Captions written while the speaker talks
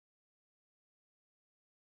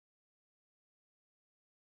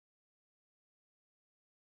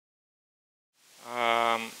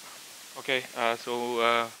Okay, first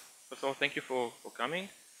of all, thank you for coming.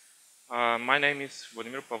 My name is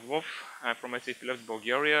Vladimir Pavlov. I'm from SAP Cloud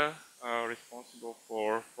Bulgaria, responsible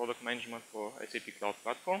for product management for SAP Cloud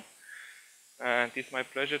Platform. And it's my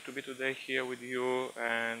pleasure to be today here with you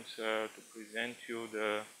and to present you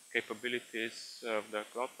the capabilities of the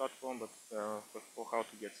Cloud Platform, but first of all, how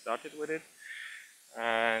to get started with it.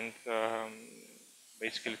 And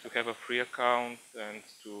basically to have a free account and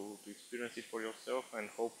to experience it for yourself, and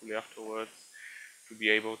hopefully afterwards to be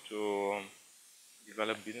able to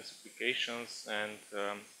develop business applications and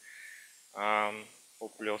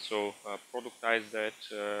hopefully also productize that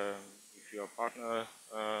if you're a partner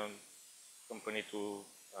company to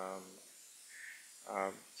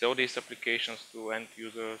sell these applications to end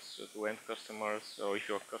users, to end customers, or if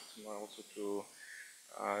you're a customer also to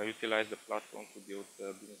utilize the platform to build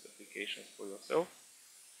business applications for yourself.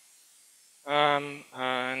 As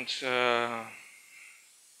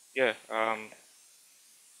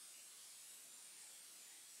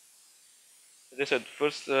I said,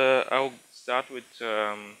 first I'll start with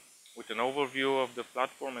an overview of the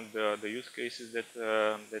platform and the use cases that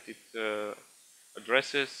it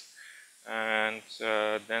addresses, and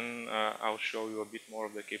then I'll show you a bit more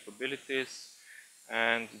of the capabilities,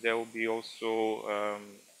 and there will be also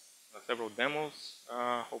several demos.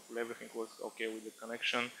 Hopefully everything was okay with the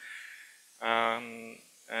connection,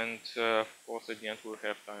 and of course at the end we'll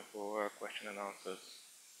have time for question and answers.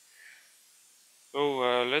 So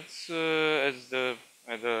let's, as the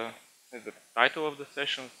title of the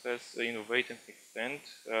session says, innovate and extend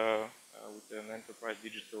with an enterprise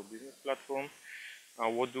digital business platform.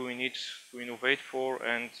 What do we need to innovate for,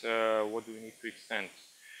 and what do we need to extend?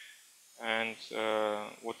 And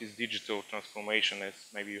what is digital transformation, as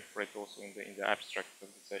maybe you've read also in the abstract of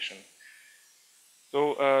the session.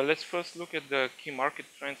 So let's first look at the key market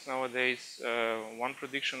trends nowadays. One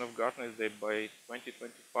prediction of Gartner is that by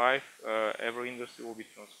 2025, every industry will be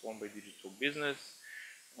transformed by digital business,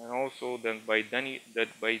 and also then by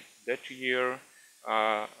that year,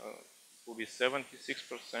 will be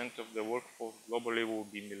 76% of the workforce globally will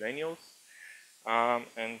be millennials.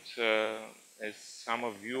 And as some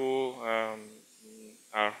of you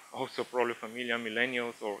are also probably familiar,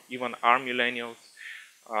 millennials or even are millennials,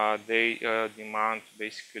 they demand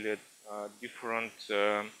basically a different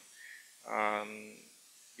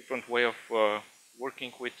way of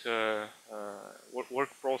working with work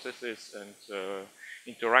processes and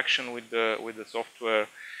interaction with the software,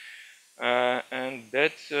 and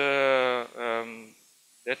that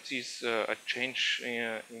is a change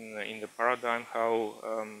in the paradigm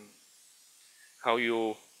how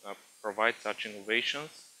you provide such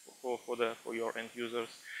innovations for your end users.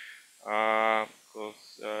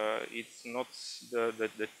 Because it's not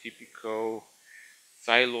the typical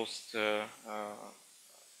silos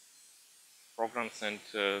programs and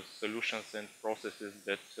solutions and processes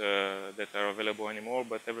that are available anymore,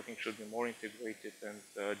 but everything should be more integrated and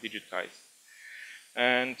digitized.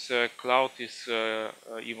 And cloud is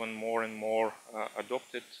even more and more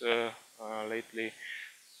adopted lately.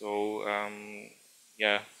 So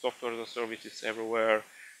yeah, software as a service is everywhere,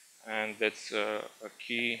 and that's a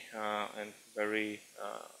key and very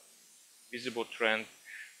visible trend.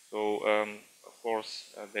 So of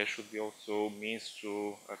course there should be also means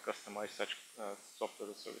to customize such software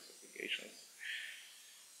as a service applications.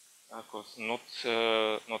 Of course, not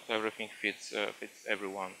everything fits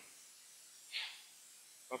everyone.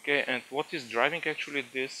 Okay, and what is driving actually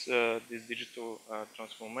this digital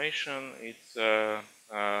transformation? It's a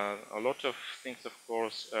lot of things, of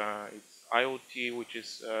course. It's IoT, which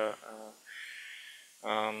is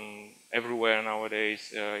everywhere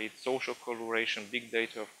nowadays. It's social collaboration, big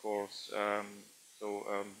data, of course.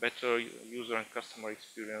 Better user and customer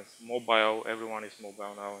experience, mobile, everyone is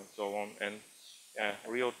mobile now, and so on, and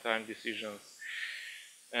real-time decisions.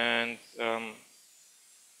 And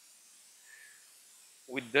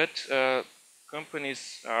with that,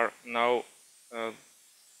 companies are now,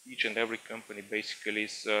 each and every company basically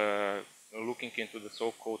is looking into the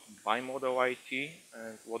so-called bimodal IT.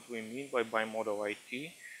 And what do we mean by bimodal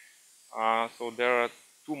IT? So there are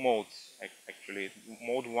two modes actually.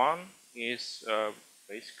 Mode one is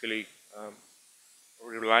basically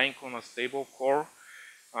relying on a stable core,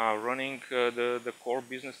 running the core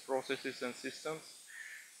business processes and systems.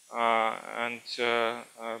 On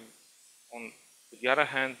the other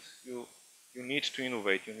hand, you need to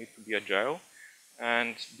innovate, you need to be agile.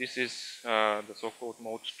 And this is the so-called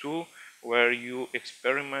mode 2, where you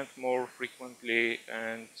experiment more frequently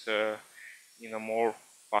and in a more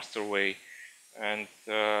faster way. And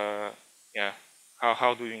yeah,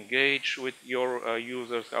 how do you engage with your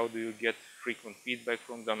users? How do you get frequent feedback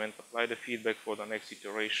from them and apply the feedback for the next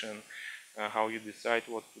iteration, how you decide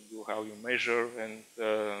what to do, how you measure, and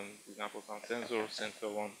for example some sensors and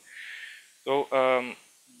so on. So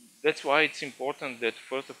that's why it's important that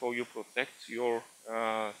first of all you protect your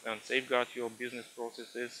and safeguard your business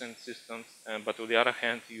processes and systems, but on the other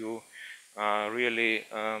hand you really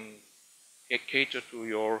cater to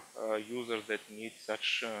your users that need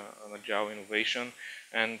such an agile innovation,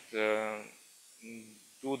 and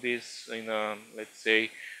do this in a, let's say,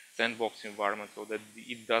 sandbox environment, so that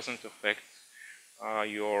it doesn't affect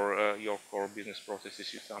your core business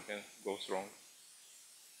processes if something goes wrong.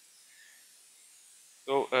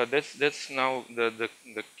 So that's now the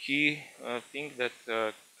key thing that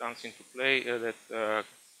comes into play, that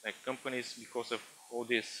like companies, because of all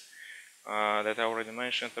this that I already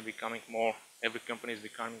mentioned, are becoming more, every company is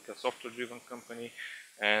becoming a software-driven company,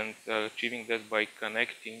 and achieving that by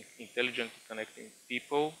intelligently connecting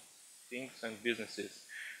people, things, and businesses.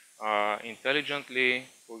 Intelligently,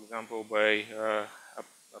 for example, by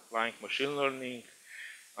applying machine learning,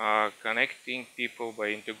 connecting people by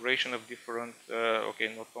integration of different,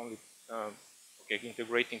 not only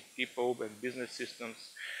integrating people and business systems,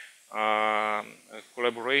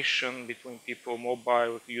 collaboration between people,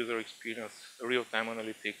 mobile user experience, real-time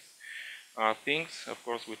analytics, things, of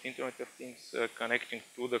course, with Internet of Things, connecting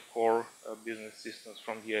to the core business systems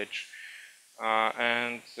from the edge.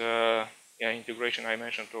 Integration I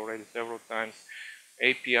mentioned already several times.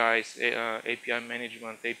 APIs, API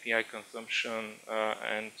management, API consumption,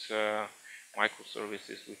 and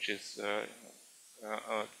microservices, which is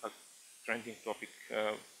a trending topic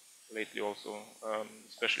lately also,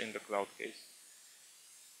 especially in the cloud case.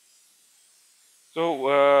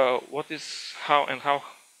 So what is how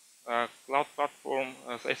Cloud Platform,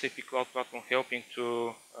 SAP Cloud Platform, helping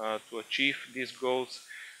to achieve these goals?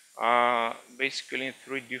 Basically in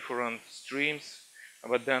 3 different streams,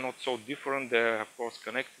 but they're not so different. They're of course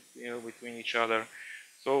connected between each other.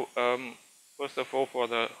 So first of all, for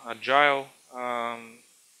the Agile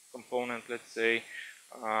component, let's say,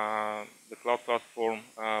 the Cloud Platform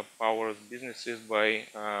powers businesses by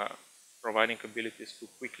providing abilities to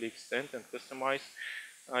quickly extend and customize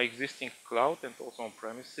existing cloud and also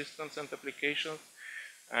on-premise systems and applications.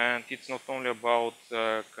 And it's not only about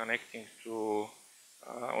connecting to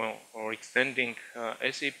or extending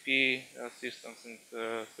SAP systems and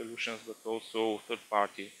solutions, but also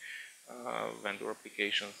third-party vendor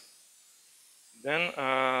applications. Then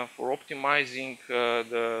for optimizing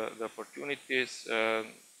the opportunities,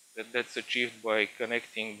 that's achieved by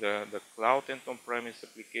connecting the cloud and on-premise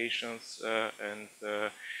applications and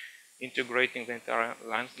integrating the entire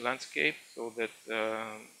landscape, so that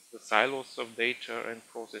the silos of data and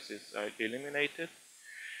processes are eliminated.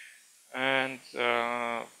 And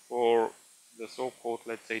for the so-called,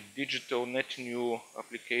 let's say, digital net new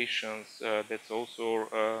applications, that's also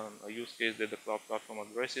a use case that the Cloud Platform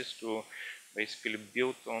addresses, to basically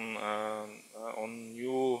build on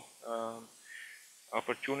new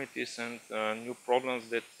opportunities and new problems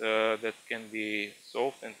that can be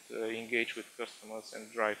solved, and engage with customers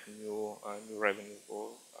and drive new revenue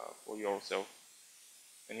for yourself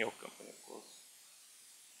and your company, of course.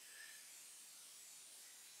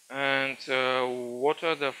 And what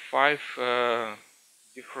are the 5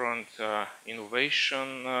 different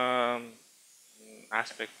innovation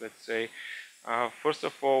aspects, let's say? First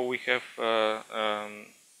of all, we have a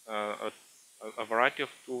variety of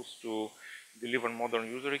tools to deliver modern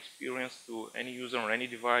user experience to any user on any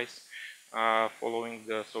device, following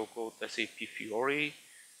the so-called SAP Fiori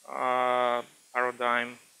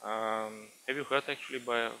paradigm. Have you heard actually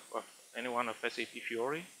of anyone of SAP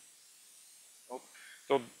Fiori? Nope.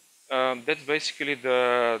 So that's basically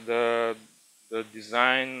the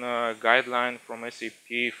design guideline from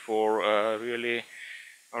SAP for really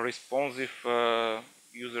responsive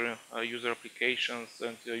user applications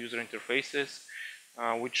and user interfaces,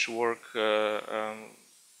 which work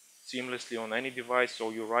seamlessly on any device.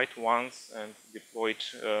 So you write once and deploy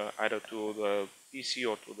it either to the PC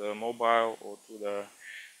or to the mobile or to the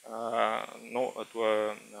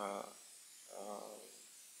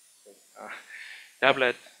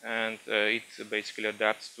tablet, and it basically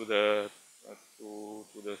adapts to the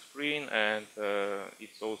screen, and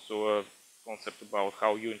it's also a concept about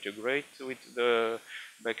how you integrate with the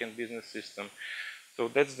backend business system. So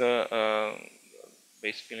that's the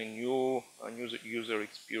basically new user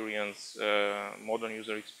experience, modern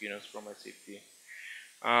user experience from SAP.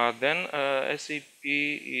 Then SAP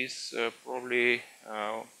is probably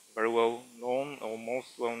very well known, or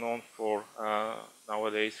most well known for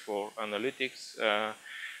nowadays, for analytics,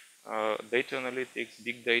 data analytics,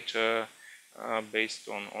 big data, based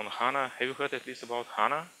on HANA. Have you heard at least about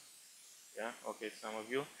HANA? Yeah, okay, some of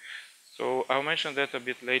you. So I'll mention that a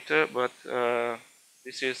bit later, but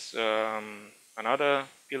this is another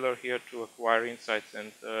pillar here to acquire insights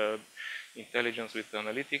and intelligence with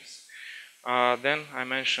analytics. Then I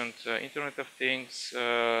mentioned Internet of Things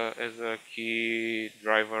as a key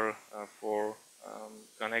driver for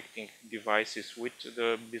connecting devices with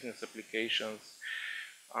the business applications,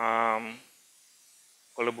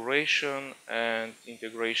 collaboration and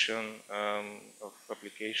integration of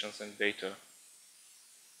applications and data.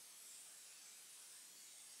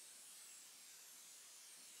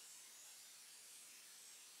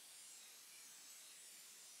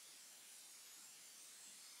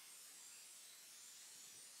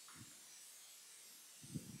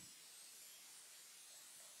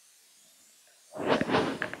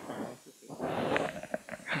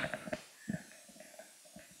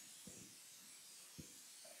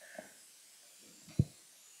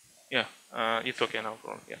 Yeah, it's okay now.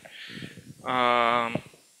 Yeah. Um,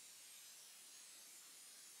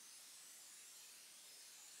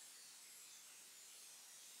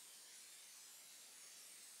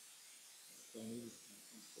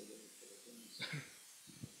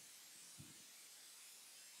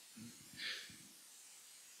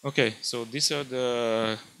 okay, so these are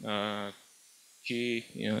the key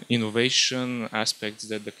innovation aspects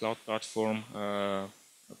that the cloud platform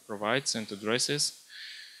provides and addresses.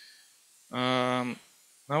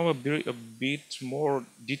 Now a bit more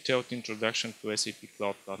detailed introduction to SAP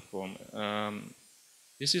Cloud Platform.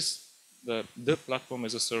 This is the platform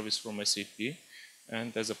as a service from SAP,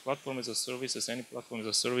 and as a platform as a service, as any platform as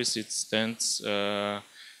a service, it stands in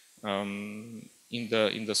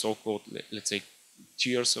the so-called, let's say,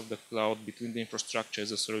 tiers of the cloud between the infrastructure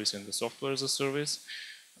as a service and the software as a service.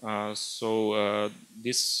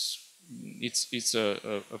 This it's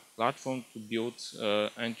a platform to build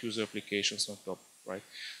end user applications on top, right?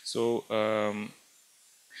 So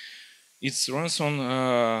it runs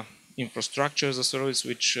on infrastructure as a service,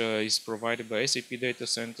 which is provided by SAP data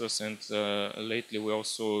centers, and lately we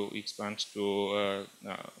also expand to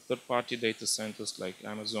third-party data centers like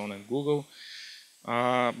Amazon and Google.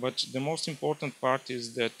 But the most important part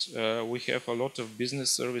is that we have a lot of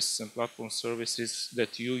business services and platform services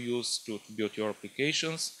that you use to build your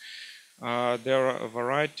applications. There are a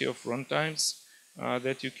variety of runtimes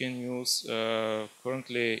that you can use.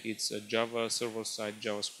 Currently, it's a Java server-side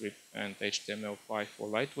JavaScript and HTML5 for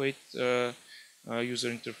lightweight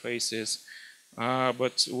user interfaces.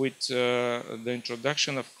 But with the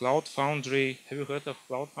introduction of Cloud Foundry, have you heard of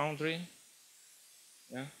Cloud Foundry?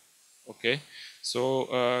 Yeah. Okay. So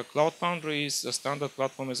Cloud Foundry is a standard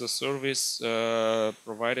platform as a service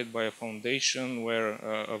provided by a foundation where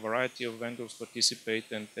a variety of vendors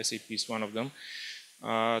participate, and SAP is one of them,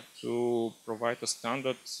 to provide a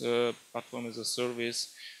standard platform as a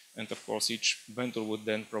service. And of course, each vendor would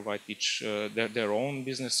then provide their own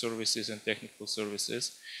business services and technical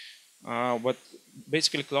services. But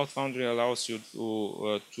basically, Cloud Foundry allows you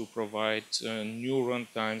to provide new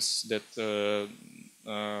runtimes that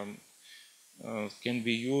can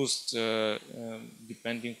be used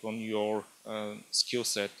depending on your skill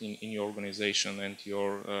set in your organization and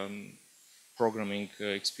your programming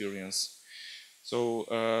experience. So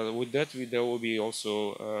with that, there will be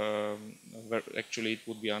also, actually it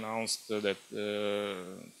would be announced that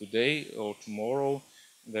today or tomorrow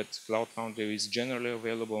that Cloud Foundry is generally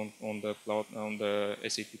available on the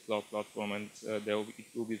SAP Cloud Platform, and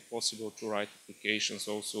it will be possible to write applications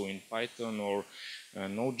also in Python or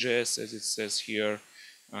Node.js, as it says here,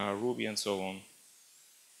 Ruby, and so on.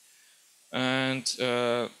 And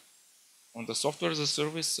on the software as a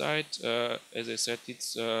service side, as I said,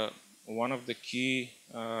 it's one of the key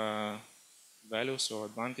values or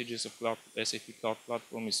advantages of SAP Cloud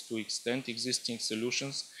Platform is to extend existing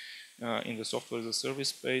solutions in the software as a service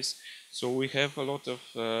space. So we have a lot of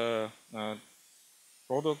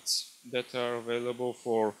products that are available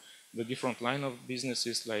for the different line of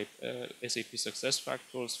businesses, like SAP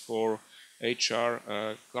SuccessFactors for HR,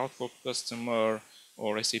 Cloud for Customer,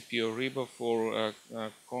 or SAP Ariba for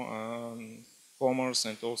commerce,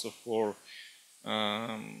 and also for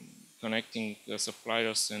connecting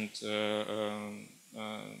suppliers and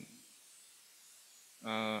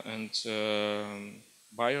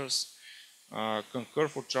buyers, Concur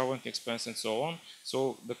for travel and expense, and so on.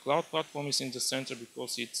 So the cloud platform is in the center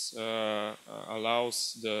because it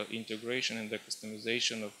allows the integration and the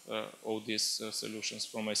customization of all these solutions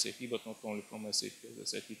from SAP, but not only from SAP. As I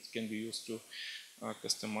said, it can be used to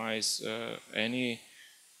customize any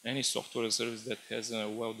software service that has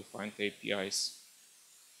well-defined APIs.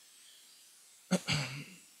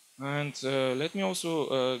 And let me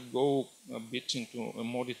also go a bit into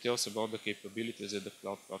more details about the capabilities that the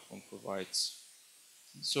cloud platform provides.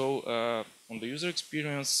 So on the user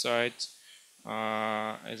experience side,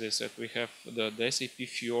 as I said, we have the SAP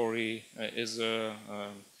Fiori is a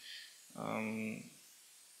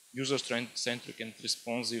user-centric and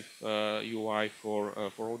responsive UI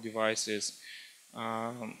for all devices.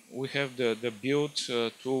 We have the build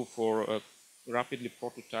tool for rapidly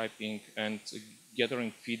prototyping and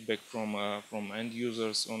gathering feedback from end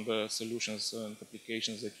users on the solutions and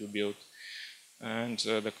applications that you build, and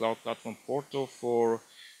the cloud platform portal for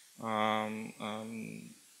um,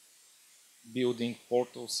 um, building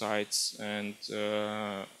portal sites and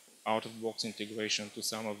out-of-box integration to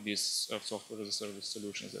some of these software as a service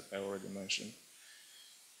solutions that I already mentioned.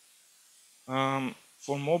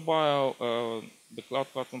 For mobile, the cloud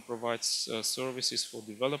platform provides services for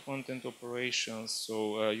development and operations,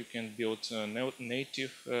 so you can build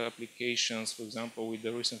native applications, for example, with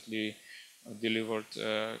the recently delivered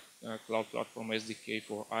cloud platform SDK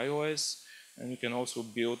for iOS, and you can also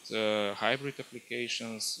build hybrid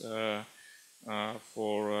applications by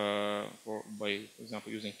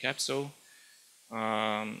example, using Capsule.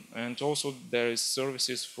 And also there is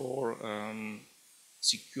services for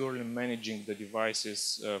securely managing the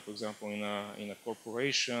devices, for example, in a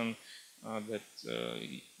corporation, that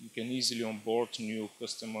you can easily onboard new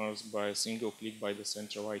customers by a single click by the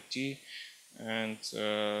central IT, and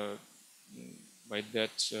by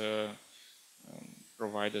that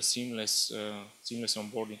provide a seamless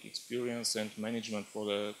onboarding experience and management for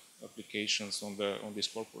the applications on these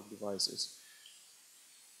corporate devices.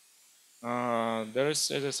 There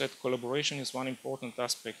is, as I said, collaboration is one important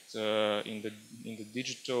aspect in the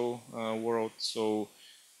digital world. So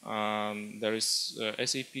there is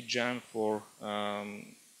SAP Jam for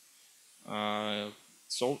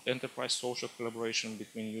enterprise social collaboration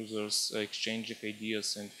between users, exchanging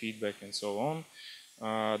ideas and feedback and so on.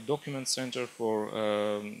 Document Center for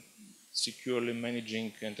securely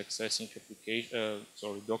managing and accessing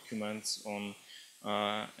documents on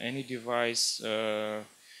any device,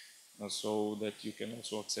 so that you can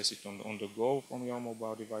also access it on the go from your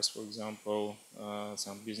mobile device, for example,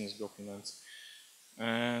 some business documents.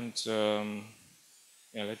 And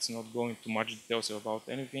yeah, let's not go into much details about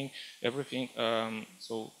everything.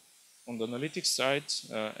 So on the analytics side,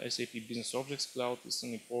 SAP Business Objects Cloud is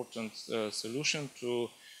an important solution to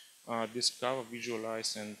discover,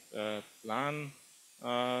 visualize, and plan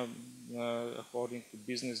according to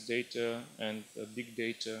business data and big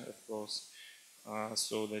data, of course,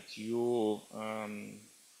 so that you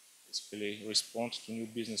basically respond to new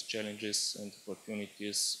business challenges and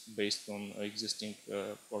opportunities based on existing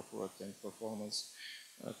corporate and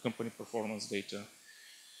company performance data.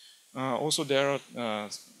 Also, there are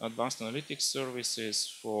advanced analytics services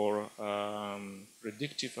for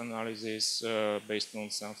predictive analysis based on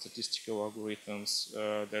some statistical algorithms.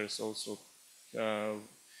 There is also a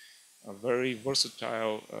very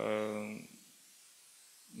versatile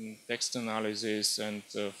text analysis and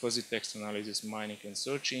fuzzy text analysis, mining and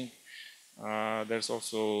searching. There's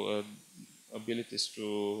also abilities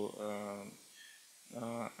to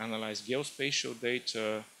analyze geospatial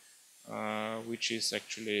data, which is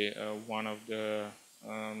actually one of the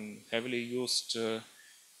heavily used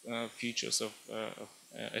features of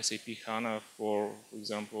SAP HANA for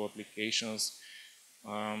example, applications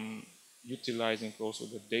utilizing also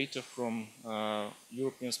the data from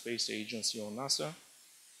European Space Agency or NASA,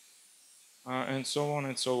 and so on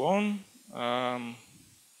and so on.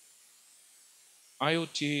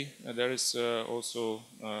 IoT, there is also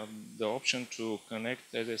the option to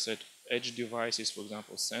connect, as I said, edge devices, for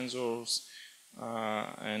example, sensors,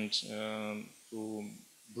 and to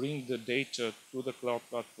bring the data to the cloud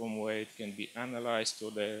platform where it can be analyzed,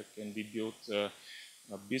 or there can be built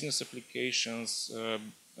business applications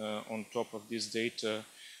on top of this data,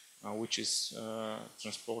 which is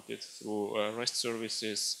transported through REST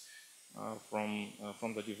services from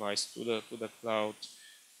the device to the cloud.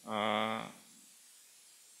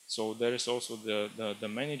 So there is also the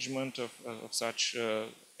management of such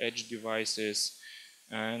edge devices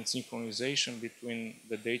and synchronization between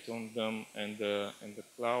the data on them and the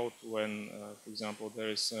cloud when, for example, there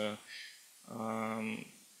is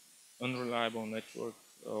unreliable network,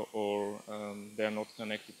 or they are not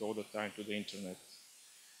connected all the time to the internet.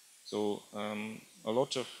 So a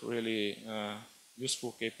lot of really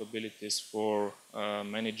useful capabilities for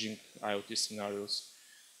managing IoT scenarios.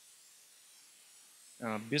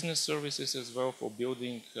 Business services as well for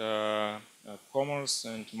building commerce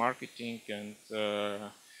and marketing and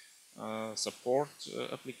support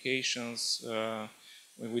applications.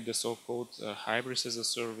 with the so-called hybrids as a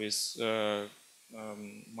service,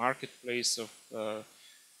 marketplace of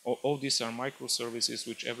all these are microservices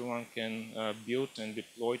which everyone can build and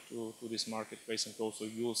deploy to this marketplace and also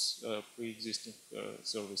use pre-existing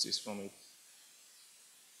services from it.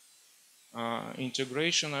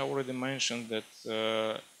 Integration, I already mentioned that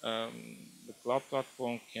the cloud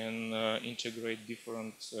platform can integrate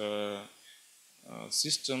different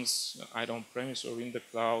systems either on-premise or in the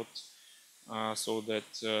cloud, so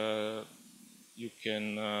that you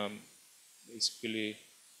can basically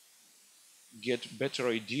get better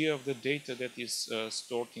idea of the data that is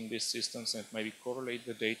stored in these systems and maybe correlate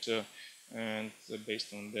the data, and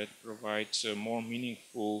based on that provide more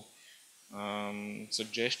meaningful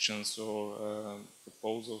suggestions or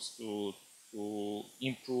proposals to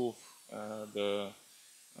improve the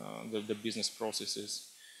business processes.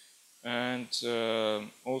 And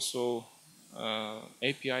also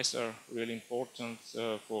APIs are really important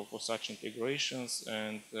for such integrations,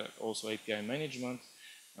 and also API management,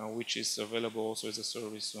 which is available also as a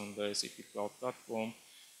service on the SAP Cloud Platform.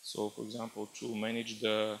 So, for example, to manage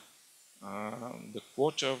the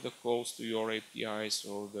quota of the calls to your APIs,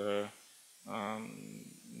 or the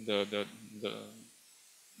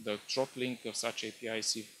throttling of such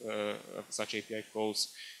APIs, if of such API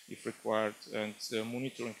calls if required, and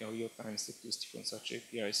monitoring in real-time statistics on such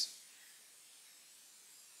APIs.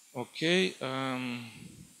 Okay,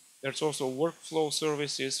 there's also workflow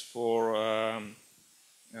services for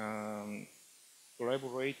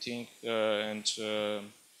collaborating and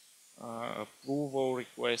approval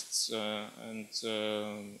requests and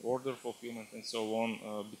order fulfillment and so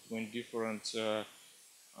on between different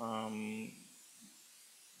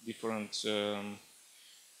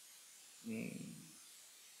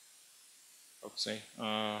how to say,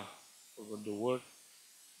 forgot the word,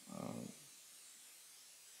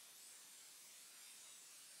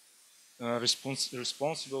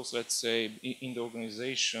 responsibles, let's say, in the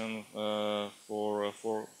organization for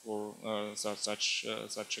such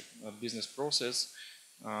a business process.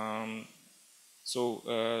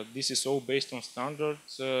 So this is all based on standard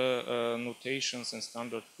notations and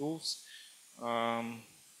standard tools.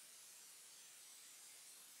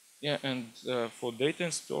 Yeah, and for data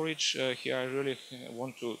and storage, here I really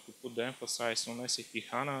want to put the emphasis on SAP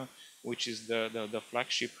HANA, which is the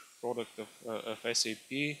flagship product of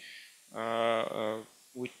SAP.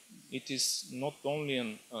 It is not only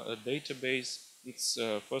a database, it's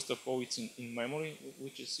first of all it's in memory,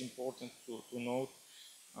 which is important to note,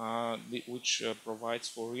 which provides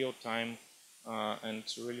for real-time and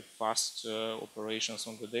really fast operations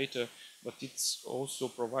on the data, but it also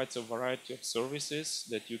provides a variety of services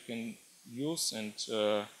that you can use and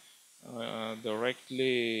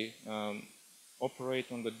directly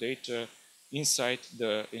operate on the data inside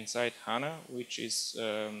HANA, which is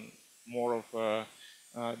more of a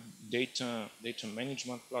data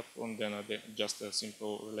management platform than just a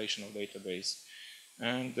simple relational database.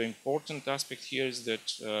 And the important aspect here is that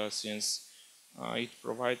since it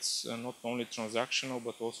provides not only transactional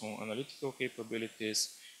but also analytical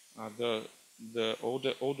capabilities, all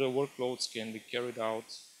the workloads can be carried out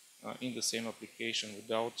in the same application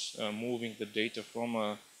without moving the data from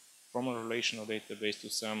a relational database to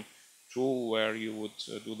some tool where you would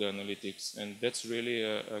do the analytics. And that's really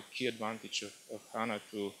a key advantage of HANA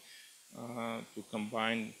to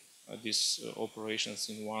combine these operations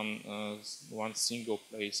in one single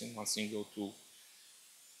place, in one single tool.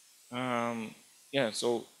 Yeah,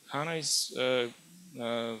 so HANA is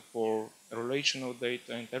for relational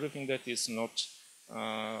data and everything that is not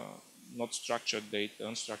structured data,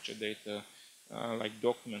 unstructured data, like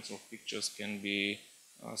documents or pictures, can be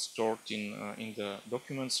stored in the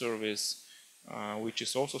document service, which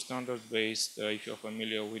is also standard-based. If you're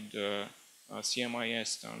familiar with the CMIS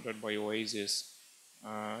standard by Oasis,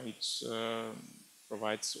 it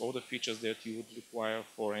provides all the features that you would require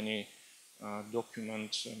for any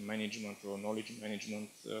document management or knowledge management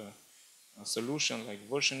solution, like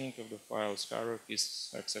versioning of the files,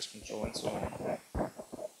 hierarchies, access control, and so on.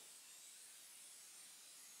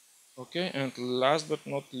 Okay, and last but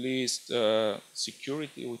not least,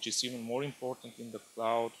 security, which is even more important in the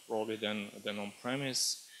cloud probably than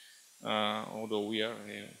on-premise. Although we are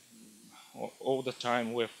all the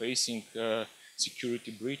time we're facing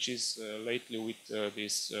security breaches lately with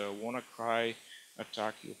this WannaCry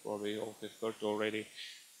attack. You probably all have heard already.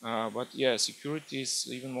 But yeah, security is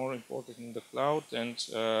even more important in the cloud, and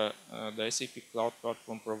the SAP Cloud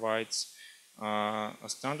Platform provides a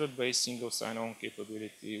standard-based single sign-on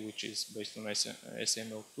capability, which is based on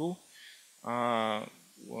SML2.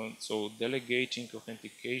 So delegating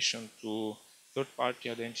authentication to third-party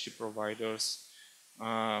identity providers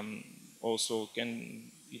Also,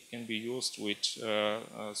 it can be used with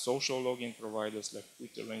social login providers like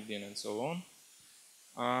Twitter, LinkedIn, and so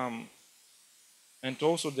on. And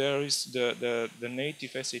also there is the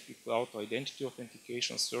native SAP Cloud Identity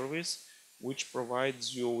Authentication service, which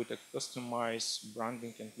provides you with a customized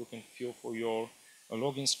branding and look and feel for your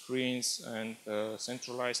login screens and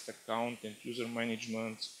centralized account and user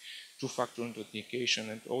management, two-factor authentication,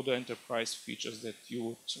 and all the enterprise features that you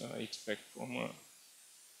would expect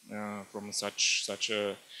from such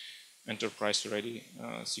a enterprise-ready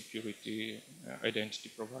security identity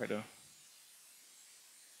provider.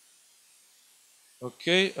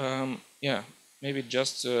 Okay, yeah, maybe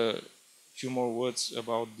just a few more words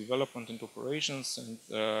about development and operations, and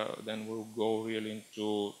then we'll go really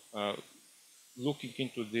into looking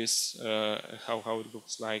into this, how it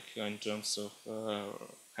looks like in terms of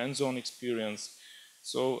hands-on experience.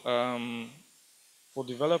 So for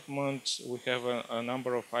development, we have a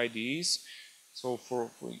number of IDEs. So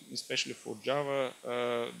especially for Java,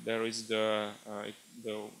 there is the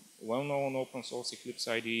well-known open source Eclipse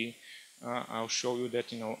IDE. I'll show you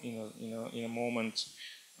that in a moment.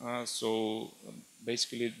 So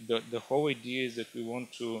basically, the whole idea is that we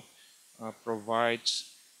want to provide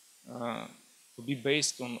to be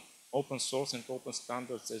based on open source and open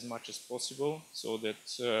standards as much as possible, so that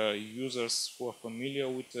users who are familiar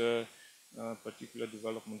with a particular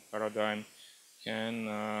development paradigm can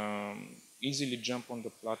easily jump on the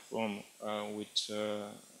platform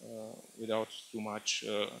without too much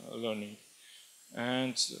learning.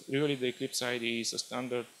 And really, the Eclipse IDE is a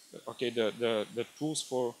standard. Okay, the tools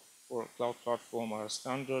for Cloud Platform are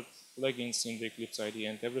standard plugins in the Eclipse IDE,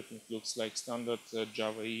 and everything looks like standard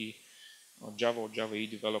Java EE or Java EE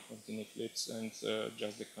development in Eclipse, and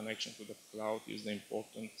just the connection to the cloud is the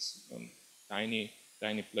important tiny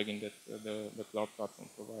plugin that the Cloud Platform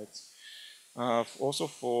provides. Also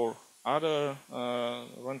for other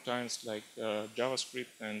runtimes like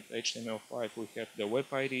JavaScript and HTML5, we have the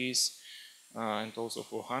web IDEs, and also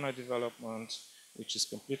for HANA development, which is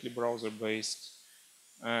completely browser-based,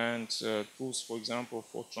 and tools, for example,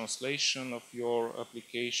 for translation of your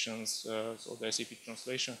applications, so the SAP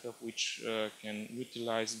Translation Hub, which can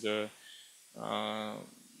utilize the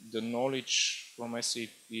knowledge from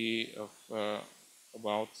SAP of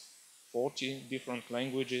about 40 different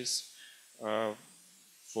languages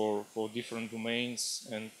for different domains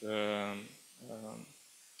and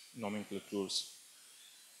nomenclatures.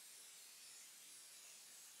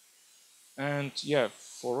 And yeah,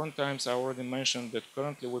 for runtimes, I already mentioned that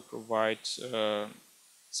currently we provide a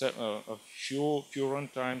few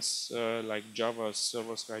runtimes like Java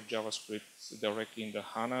server-side JavaScript directly in the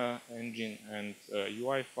HANA engine and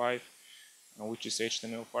UI5, which is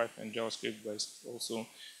HTML5 and JavaScript based also.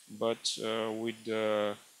 But with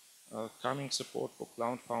the coming support for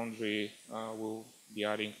Cloud Foundry, we'll be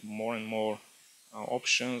adding more and more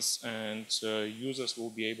options, and users will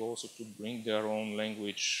be able also to bring their own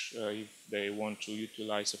language if they want to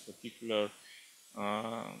utilize a particular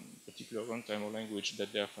runtime or language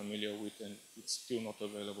that they are familiar with and it's still not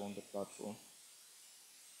available on the platform.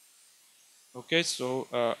 Okay, so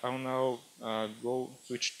I'll now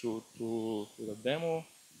switch to the demo.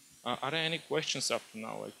 Are there any questions up to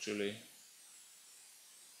now, actually?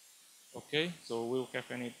 Okay, so we'll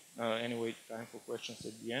have anyway time for questions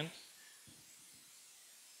at the end.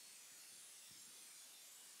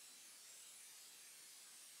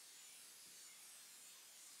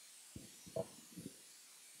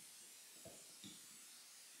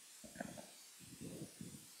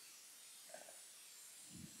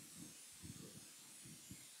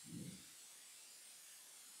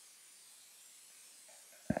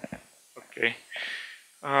 Okay.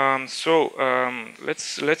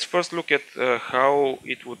 Let's first look at how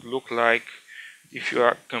it would look like if you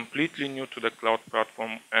are completely new to the cloud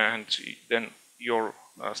platform, and then your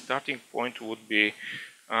starting point would be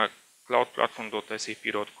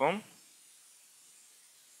cloudplatform.sap.com.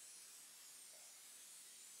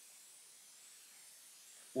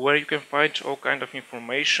 where you can find all kind of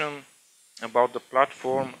information about the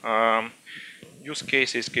platform, use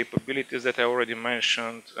cases, capabilities that I already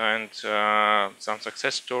mentioned, and some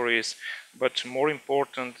success stories. But more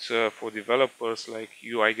important for developers like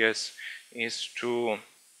you, I guess, is to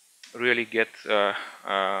really get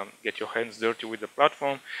your hands dirty with the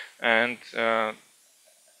platform. And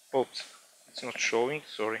oops, it's not showing,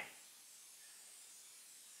 sorry.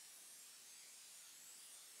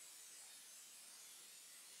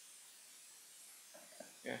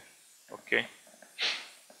 Yeah, okay.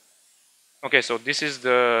 Okay, so this is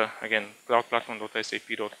again,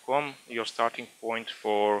 cloudplatform.sap.com, your starting point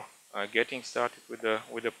for getting started with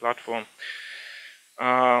the platform.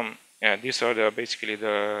 Yeah, these are basically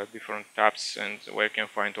the different tabs and where you can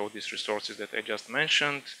find all these resources that I just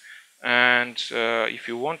mentioned. And if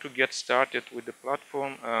you want to get started with the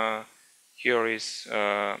platform, here is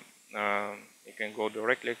you can go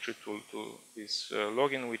directly actually to this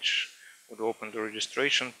login, which would open the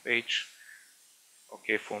registration page.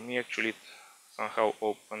 Okay, for me actually it somehow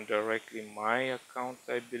opened directly my account,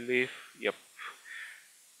 I believe. Yep.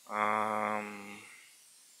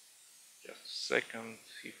 Just a second,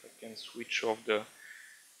 see if I can switch off the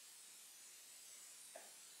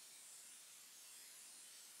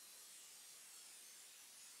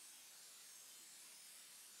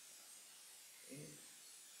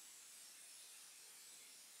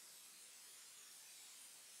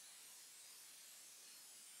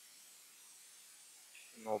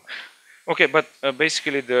no. Okay, but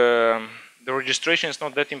basically the registration is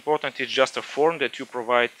not that important. It's just a form that you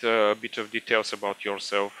provide a bit of details about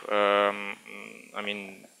yourself. I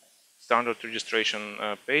mean, standard registration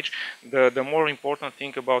page. The more important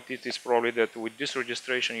thing about it is probably that with this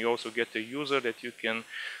registration you also get a user that you can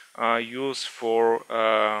use for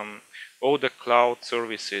all the cloud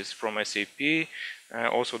services from SAP,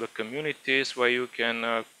 also the communities where you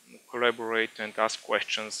can collaborate and ask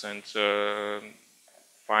questions and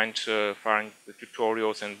find the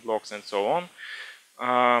tutorials and blogs and so on.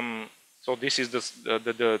 So this is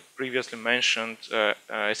the previously mentioned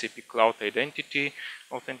SAP Cloud Identity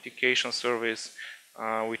Authentication Service,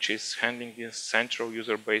 which is handling this central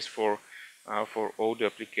user base for all the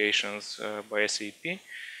applications by SAP.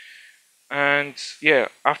 And yeah,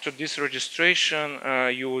 after this registration,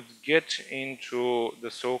 you would get into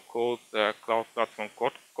the so-called Cloud Platform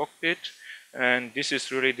cockpit, and this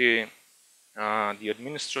is really the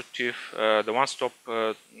administrative, the one-stop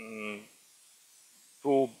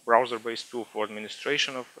tool, browser-based tool for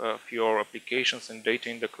administration of your applications and data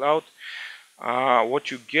in the cloud. What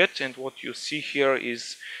you get and what you see here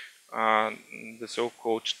is the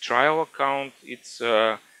so-called trial account. It's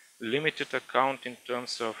a limited account in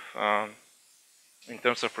terms of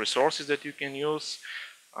resources that you can use.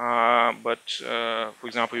 But for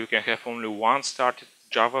example, you can have only one started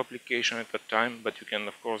Java application at a time, but you can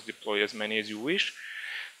of course deploy as many as you wish.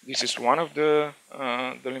 This is one of the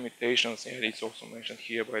limitations, and it's also mentioned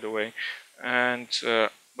here, by the way. And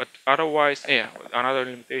but otherwise, yeah, another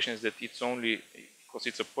limitation is that it's only because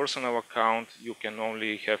it's a personal account. You can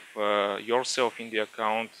only have yourself in the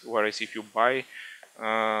account. Whereas if you buy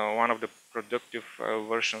one of the productive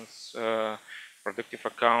versions, productive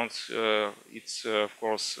accounts, it's of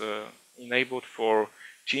course enabled for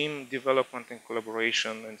team development and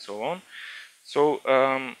collaboration and so on. So.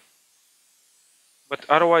 But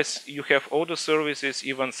otherwise, you have all the services,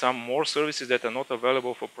 even some more services that are not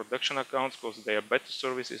available for production accounts because they are better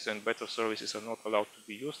services, and better services are not allowed to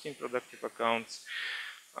be used in productive accounts.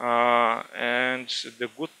 And the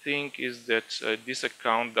good thing is that this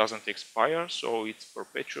account doesn't expire, so it's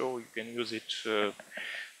perpetual. You can use it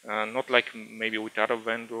not like maybe with other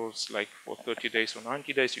vendors, like for 30 days or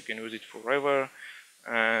 90 days. You can use it forever,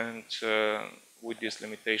 and with these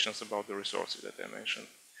limitations about the resources that I mentioned.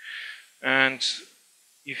 And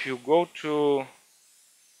if you go to,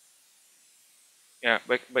 yeah,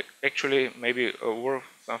 but actually maybe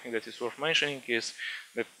something that is worth mentioning is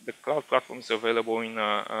that the cloud platform is available in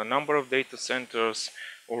a number of data centers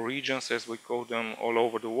or regions, as we call them, all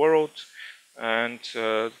over the world. And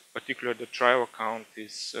particularly the trial account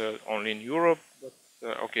is only in Europe, but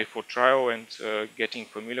okay, for trial and getting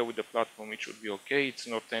familiar with the platform, it should be okay. It's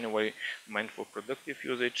not anyway meant for productive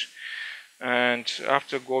usage. And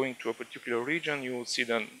after going to a particular region, you will see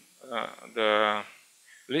the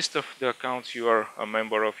list of the accounts you are a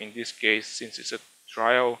member of. In this case, since it's a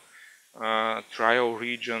trial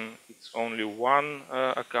region, it's only one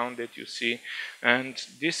account that you see. And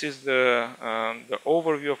this is the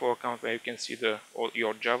overview of our account, where you can see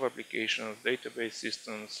your Java applications, database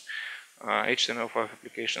systems, HTML5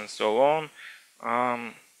 applications, so on.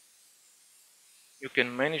 You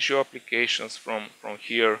can manage your applications from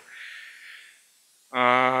here.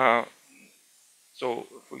 So,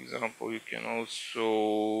 for example, you can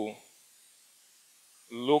also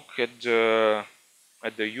look at the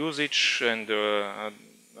usage and the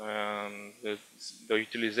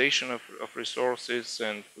utilization of resources,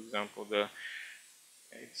 and for example,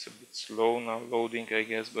 it's a bit slow now loading, I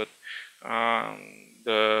guess, but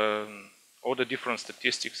all the different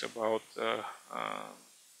statistics about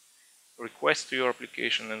requests to your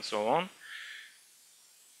application and so on.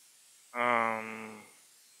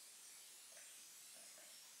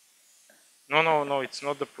 No, it's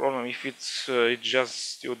not the problem. If it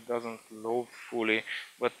just still doesn't load fully.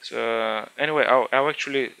 But anyway, I'll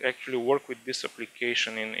actually work with this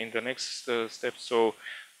application in the next step. So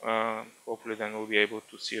hopefully then we'll be able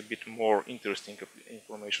to see a bit more interesting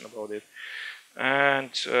information about it.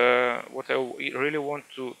 And what I really want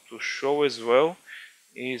to show as well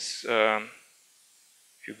is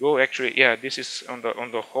if you go actually, yeah, this is on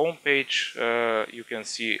the home page. You can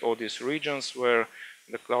see all these regions where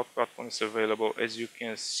the cloud platform is available. As you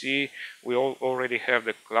can see, we already have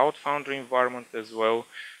the Cloud Foundry environment as well,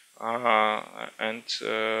 and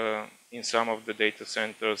in some of the data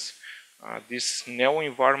centers. This Neo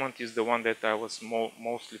environment is the one that I was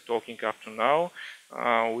mostly talking up to now,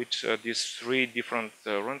 with these 3 different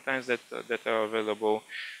runtimes that are available.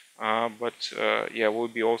 But yeah, we'll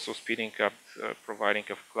be also speeding up providing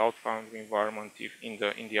a Cloud Foundry environment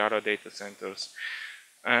in the other data centers.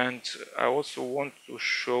 And I also want to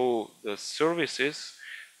show the services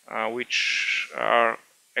which are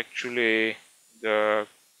actually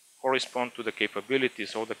correspond to the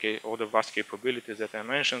capabilities, all the vast capabilities that I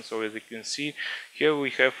mentioned. So as you can see here,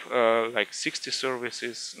 we have like 60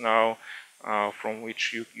 services now from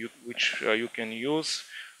which you can use.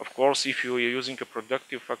 Of course, if you are using a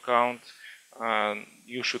productive account,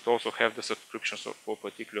 you should also have the subscriptions for a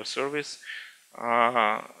particular service.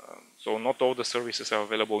 So not all the services are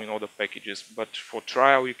available in all the packages, but for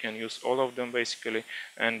trial you can use all of them basically,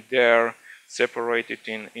 and they're separated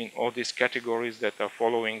in all these categories that are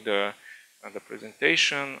following the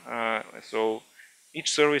presentation. So each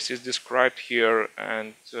service is described here,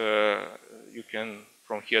 and you can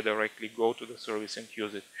from here directly go to the service and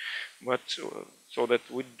use it. But so that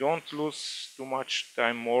we don't lose too much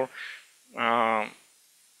time more,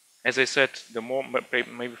 as I said, the more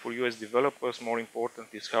maybe for you as developers, more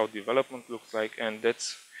important is how development looks like, and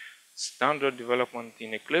that's standard development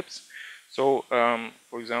in Eclipse. So,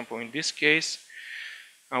 for example, in this case,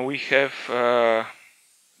 we have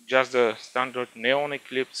just the standard Neon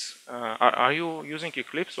Eclipse. Are you using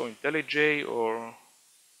Eclipse or IntelliJ or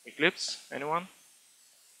Eclipse? Anyone?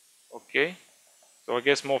 Okay. So I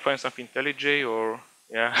guess more fans of IntelliJ or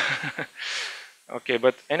yeah. Okay,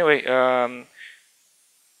 but anyway,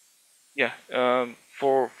 yeah,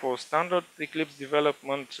 for standard Eclipse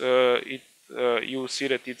development, you see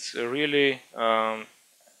that it's really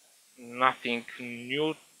nothing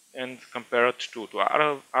new and compared to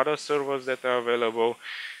other servers that are available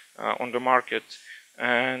on the market.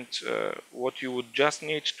 And what you would just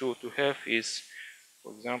need to have is,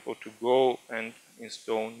 for example, to go and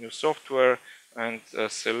install new software and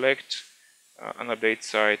select an update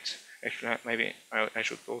site. Actually, maybe I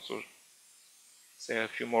should also say a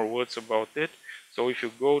few more words about it. So if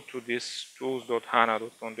you go to this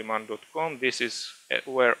tools.hana.ondemand.com, this is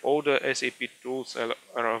where all the SAP tools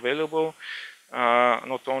are available,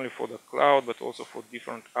 not only for the cloud, but also for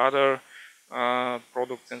different other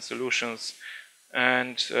products and solutions.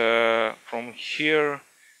 And from here,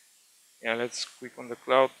 yeah, let's click on the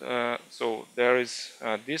cloud. So there is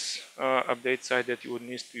this update site that you would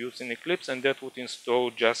need to use in Eclipse, and that would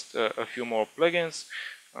install just a few more plugins.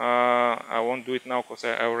 I won't do it now because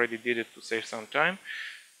I already did it to save some time.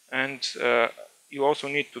 And you also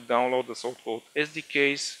need to download the so-called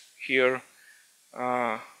SDKs here.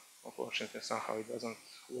 Unfortunately, somehow it doesn't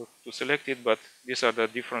work to select it, but these are the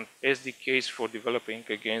different SDKs for developing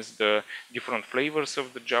against the different flavors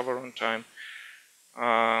of the Java runtime.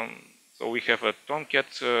 So we have a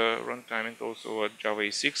Tomcat runtime and also a Java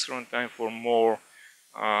E6 runtime for more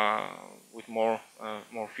with more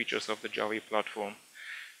features of the Java platform.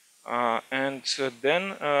 And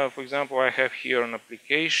then, for example, I have here an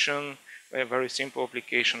application, a very simple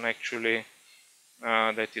application actually,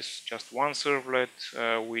 that is just one servlet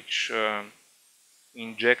which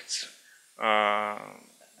injects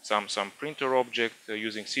some printer object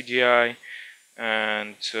using CDI,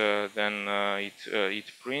 and then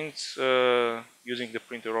it prints using the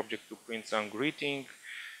printer object to print some greeting.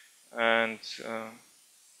 And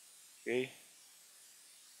okay,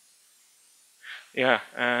 yeah,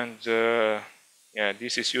 and yeah,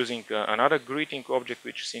 this is using another greeting object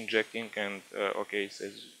which is injecting, and okay, it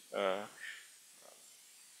says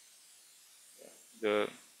the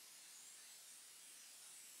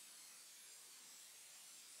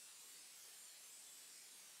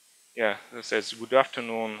yeah, it says good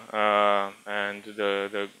afternoon, and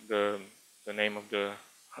the name of the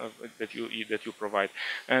that you provide.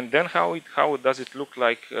 And then how does it look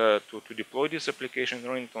like to deploy this application,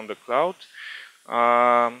 run it on the cloud?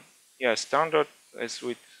 Yeah, standard as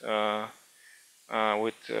with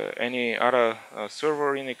any other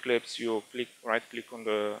server in Eclipse, you right click on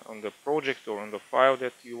the project or on the file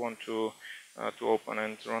that you want to to open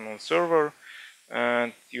and run on server,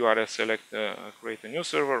 and you either select create a new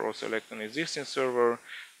server or select an existing server,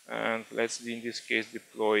 and let's in this case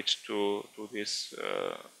deploy it to this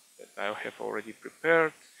that I have already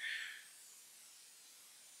prepared.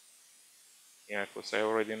 Yeah, because I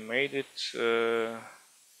already made it,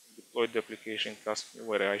 deployed the application task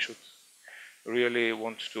where I should really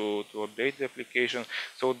want to update the application.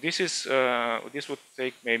 So this is this would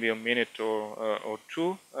take maybe a minute or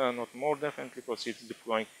two, not more definitely, because it's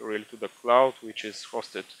deploying really to the cloud, which is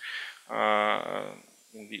hosted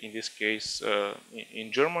in this case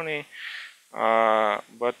in Germany.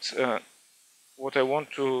 But what I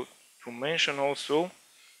want to mention also,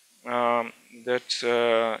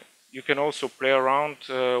 that you can also play around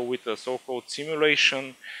with a so-called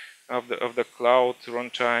simulation of the cloud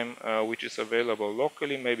runtime, which is available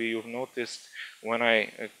locally. Maybe you've noticed when I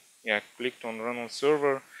clicked on run on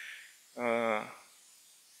server, I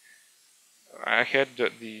had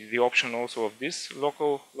the option also of this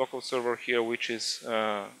local server here, which is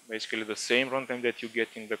basically the same runtime that you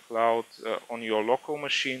get in the cloud on your local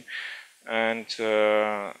machine, and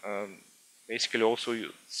basically also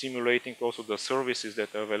simulating also the services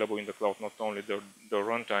that are available in the cloud, not only the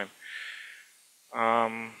runtime.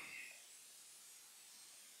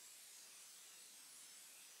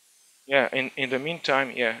 Yeah, in the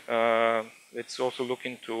meantime, yeah, let's also look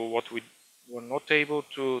into what we were not able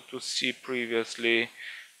to see previously.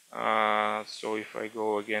 So if I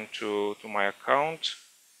go again to my account,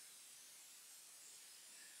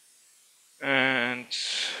 and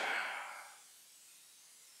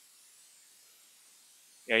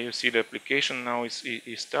yeah, you see the application now is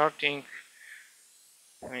starting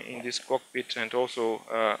in this cockpit, and also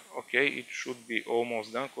okay, it should be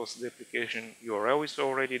almost done because the application URL is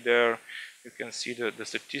already there. You can see the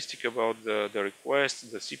statistic about the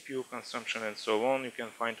request, the CPU consumption, and so on. You can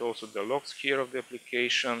find also the logs here of the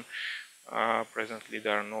application. Presently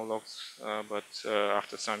there are no logs, but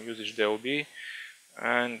after some usage there will be,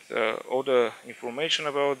 and all the information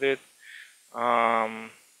about it.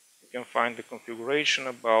 You can find the configuration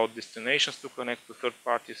about destinations to connect to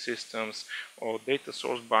third-party systems, or data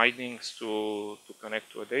source bindings to connect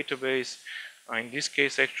to a database. In this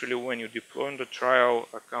case, actually, when you deploy on the trial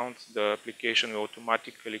account, the application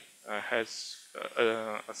automatically has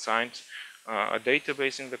assigned a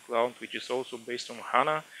database in the cloud, which is also based on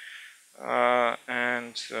HANA.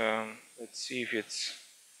 And let's see if it's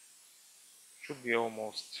should be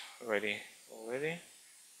almost ready already.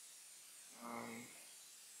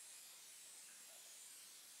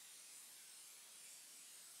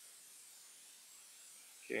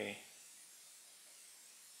 Okay.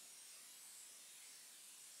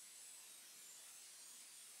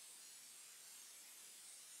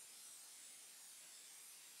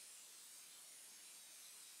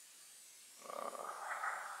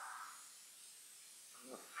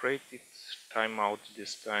 I'm afraid it's timeout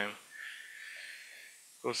this time,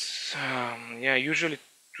 because yeah, usually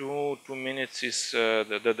two minutes is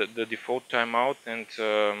the default timeout, and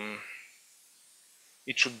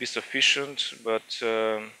it should be sufficient. But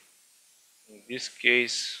in this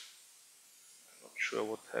case, I'm not sure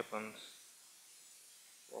what happened.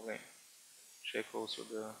 Probably check also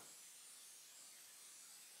the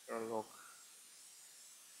log.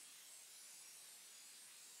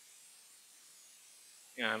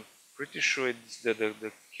 Yeah, I'm pretty sure it's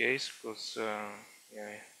the case, because yeah,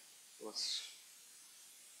 it was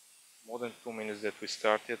more than 2 minutes that we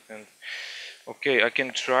started. And okay, I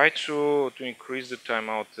can try to increase the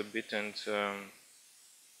timeout a bit, and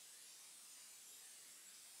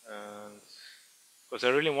because I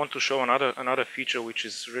really want to show another feature which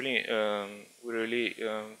is really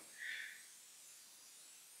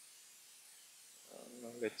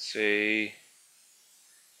let's say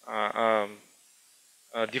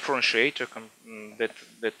a differentiator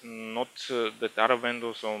that not that other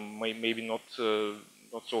vendors, or maybe not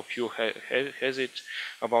not so few has it,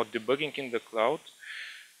 about debugging in the cloud.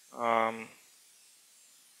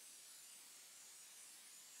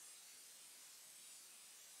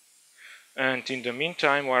 And in the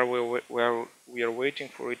meantime, while we are waiting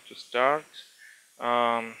for it to start,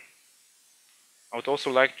 I would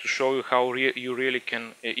also like to show you how you really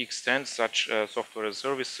can extend such software as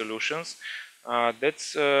service solutions.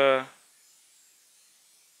 That's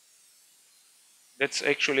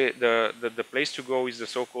actually the place to go is the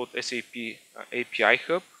so-called SAP API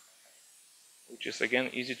Hub, which is again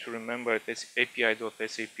easy to remember at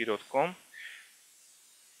api.sap.com.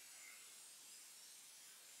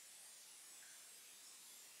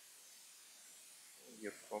 Be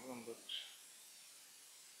a problem, but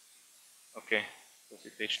okay. Was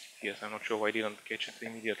it HTTPS? I'm not sure why I didn't catch it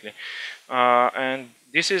immediately. And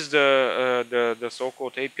this is the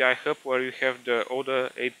so-called API hub where you have all the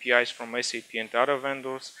APIs from SAP and other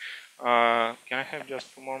vendors. Can I have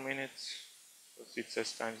just 2 more minutes? Because it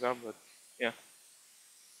says time's up, but yeah.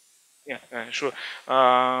 Yeah, sure.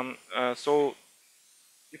 So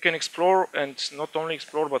you can explore, and not only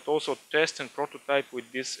explore, but also test and prototype with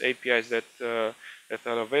these APIs that that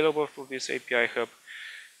are available through this API hub.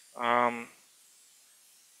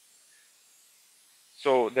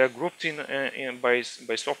 So they're grouped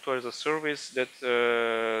by software as a service that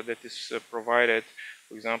that is provided.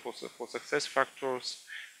 For example, so for success factors,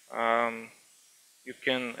 you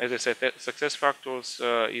can, as I said, success factors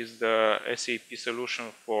is the SAP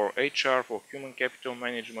solution for HR, for human capital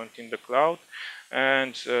management in the cloud,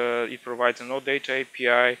 and it provides a no data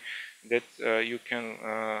API that you can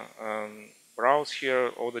browse here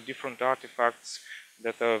all the different artifacts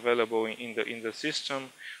that are available in the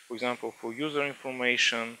system. For example, for user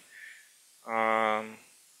information.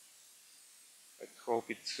 Let's hope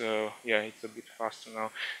it's yeah, it's a bit faster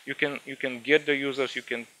now. You can get the users, you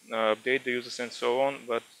can update the users and so on,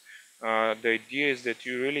 but the idea is that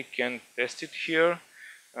you really can test it here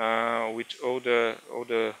with all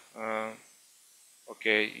the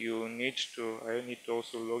okay. You need to. I need to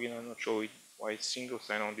also log in. I'm not sure why single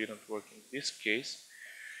sign-on didn't work in this case.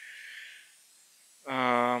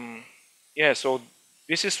 Yeah, so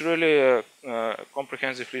this is really a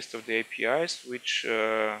comprehensive list of the APIs, which,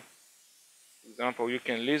 for example, you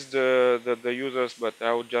can list the users, but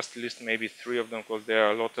I would just list maybe 3 of them because there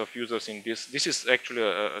are a lot of users in this. This is actually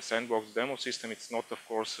a sandbox demo system. It's not, of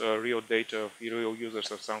course, real data of real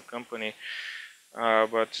users of some company.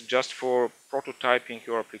 But just for prototyping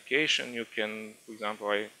your application, you can, for example,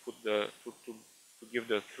 I put to give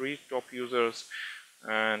the 3 top users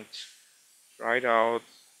and try it out.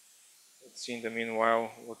 Let's see in the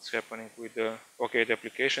meanwhile what's happening with the, okay, the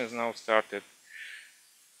application is now started.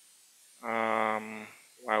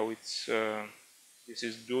 While it's this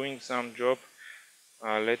is doing some job,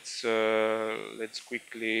 let's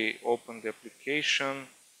quickly open the application.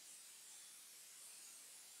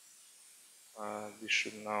 This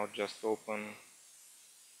should now just open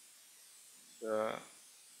the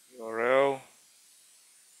URL.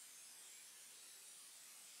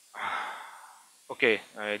 Okay,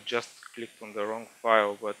 I just clicked on the wrong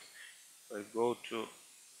file, but if I go to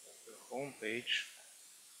the home page.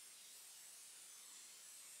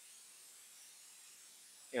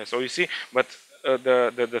 Yeah, so you see, but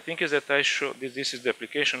the thing is that I show this is the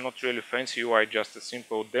application, not really fancy UI, just a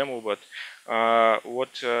simple demo. But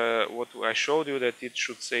what I showed you, that it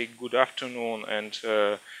should say good afternoon and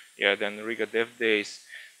yeah, then Riga Dev Days.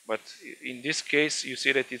 But in this case, you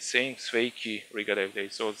see that it's saying Sveiki Riga Dev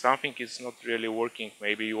Days. So something is not really working.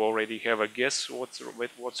 Maybe you already have a guess what's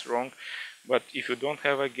wrong. But if you don't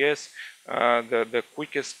have a guess, the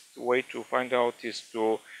quickest way to find out is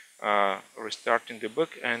to restarting the debug,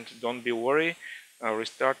 and don't be worried,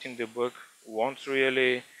 restarting the debug won't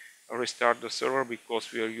really restart the server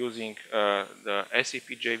because we are using the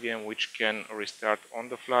SAP JVM, which can restart on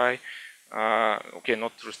the fly. Okay,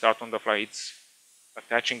 not restart on the fly, it's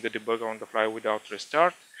attaching the debugger on the fly without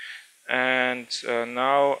restart. And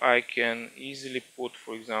now I can easily put,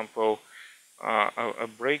 for example, a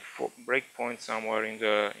breakpoint somewhere in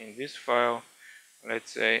this file,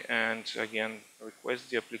 let's say, and again request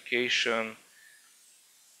the application.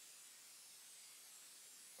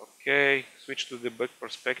 Okay, switch to the debug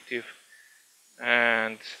perspective,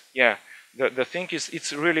 and yeah, the thing is,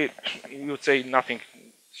 it's really, you would say, nothing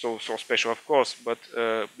so special, of course, but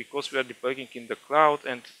because we are debugging in the cloud,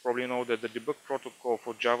 and probably know that the debug protocol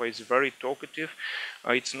for Java is very talkative,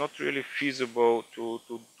 it's not really feasible to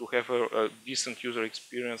have a decent user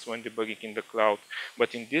experience when debugging in the cloud.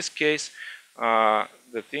 But in this case,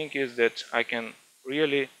 the thing is that I can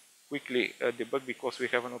really quickly debug because we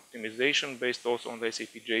have an optimization based also on the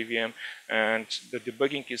SAP JVM, and the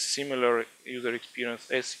debugging is similar user experience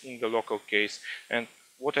as in the local case. And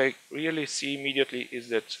what I really see immediately is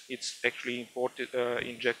that it's actually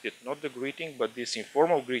injected not the greeting, but this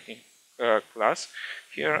informal greeting class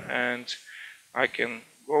here, and I can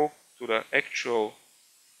go to the actual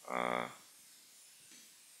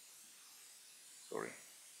sorry.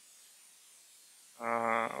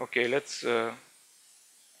 Okay, let's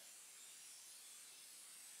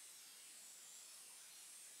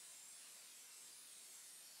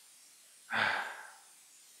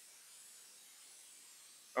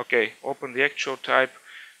okay, open the actual type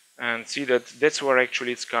and see that that's where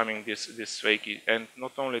actually it's coming, this Sveiki. And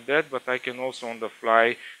not only that, but I can also on the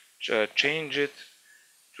fly change it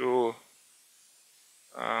to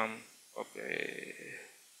Okay,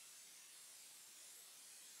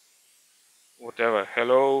 whatever,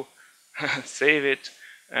 hello, save it,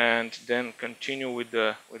 and then continue with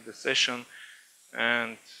the session,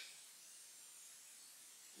 and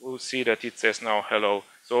we'll see that it says now hello.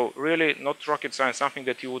 So really not rocket science, something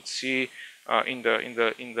that you would see in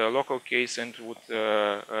the local case and would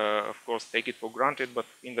of course take it for granted, but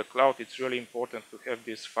in the cloud it's really important to have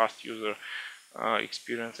this fast user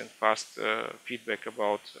experience and fast feedback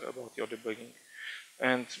about your debugging.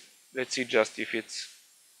 And let's see just if it's,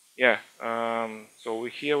 yeah, so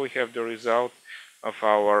here we have the result of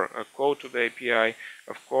our code to the API.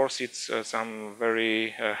 Of course, it's some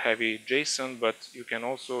very heavy JSON, but you can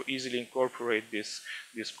also easily incorporate this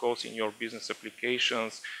codes in your business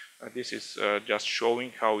applications. This is just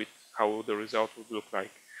showing how the result would look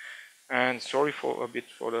like. And sorry for a bit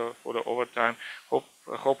for the overtime.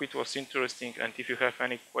 Hope it was interesting. And if you have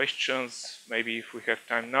any questions, maybe if we have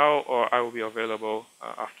time now, or I will be available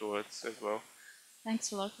afterwards as well.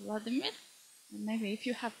 Thanks a lot, Vladimir. And maybe if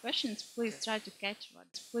you have questions, please try to catch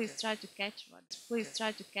what. Please try to catch what. Please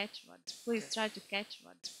try to catch what. Please try to catch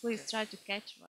what. Please try to catch what.